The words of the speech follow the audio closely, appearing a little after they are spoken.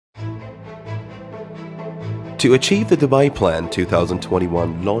To achieve the Dubai Plan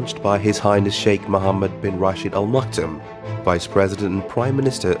 2021 launched by His Highness Sheikh Mohammed bin Rashid Al Maktoum, Vice President and Prime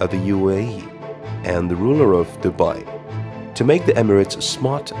Minister of the UAE and the ruler of Dubai, to make the Emirates a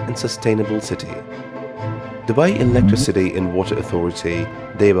smart and sustainable city. Dubai Electricity and Water Authority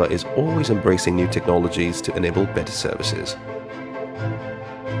DEWA is always embracing new technologies to enable better services.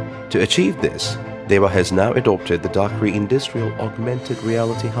 To achieve this, DEWA has now adopted the DAQRI Industrial Augmented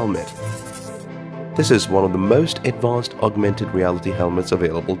Reality Helmet. This is one of the most advanced augmented reality helmets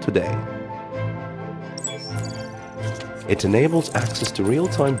available today. It enables access to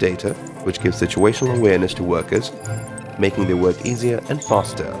real-time data, which gives situational awareness to workers, making their work easier and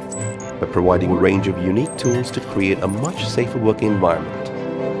faster, by providing a range of unique tools to create a much safer working environment.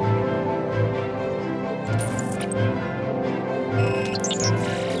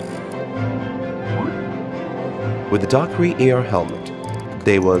 With the DAQRI AR helmet,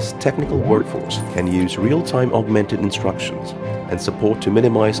 DEWA's technical workforce can use real-time augmented instructions and support to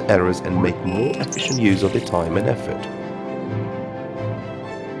minimize errors and make more efficient use of their time and effort.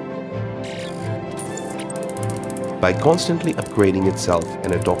 By constantly upgrading itself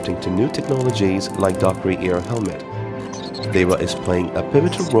and adopting to new technologies like DAQRI AR helmet, DEWA is playing a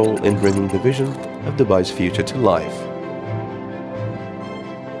pivotal role in bringing the vision of Dubai's future to life.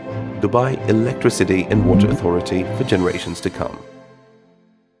 Dubai Electricity and Water Authority for generations to come.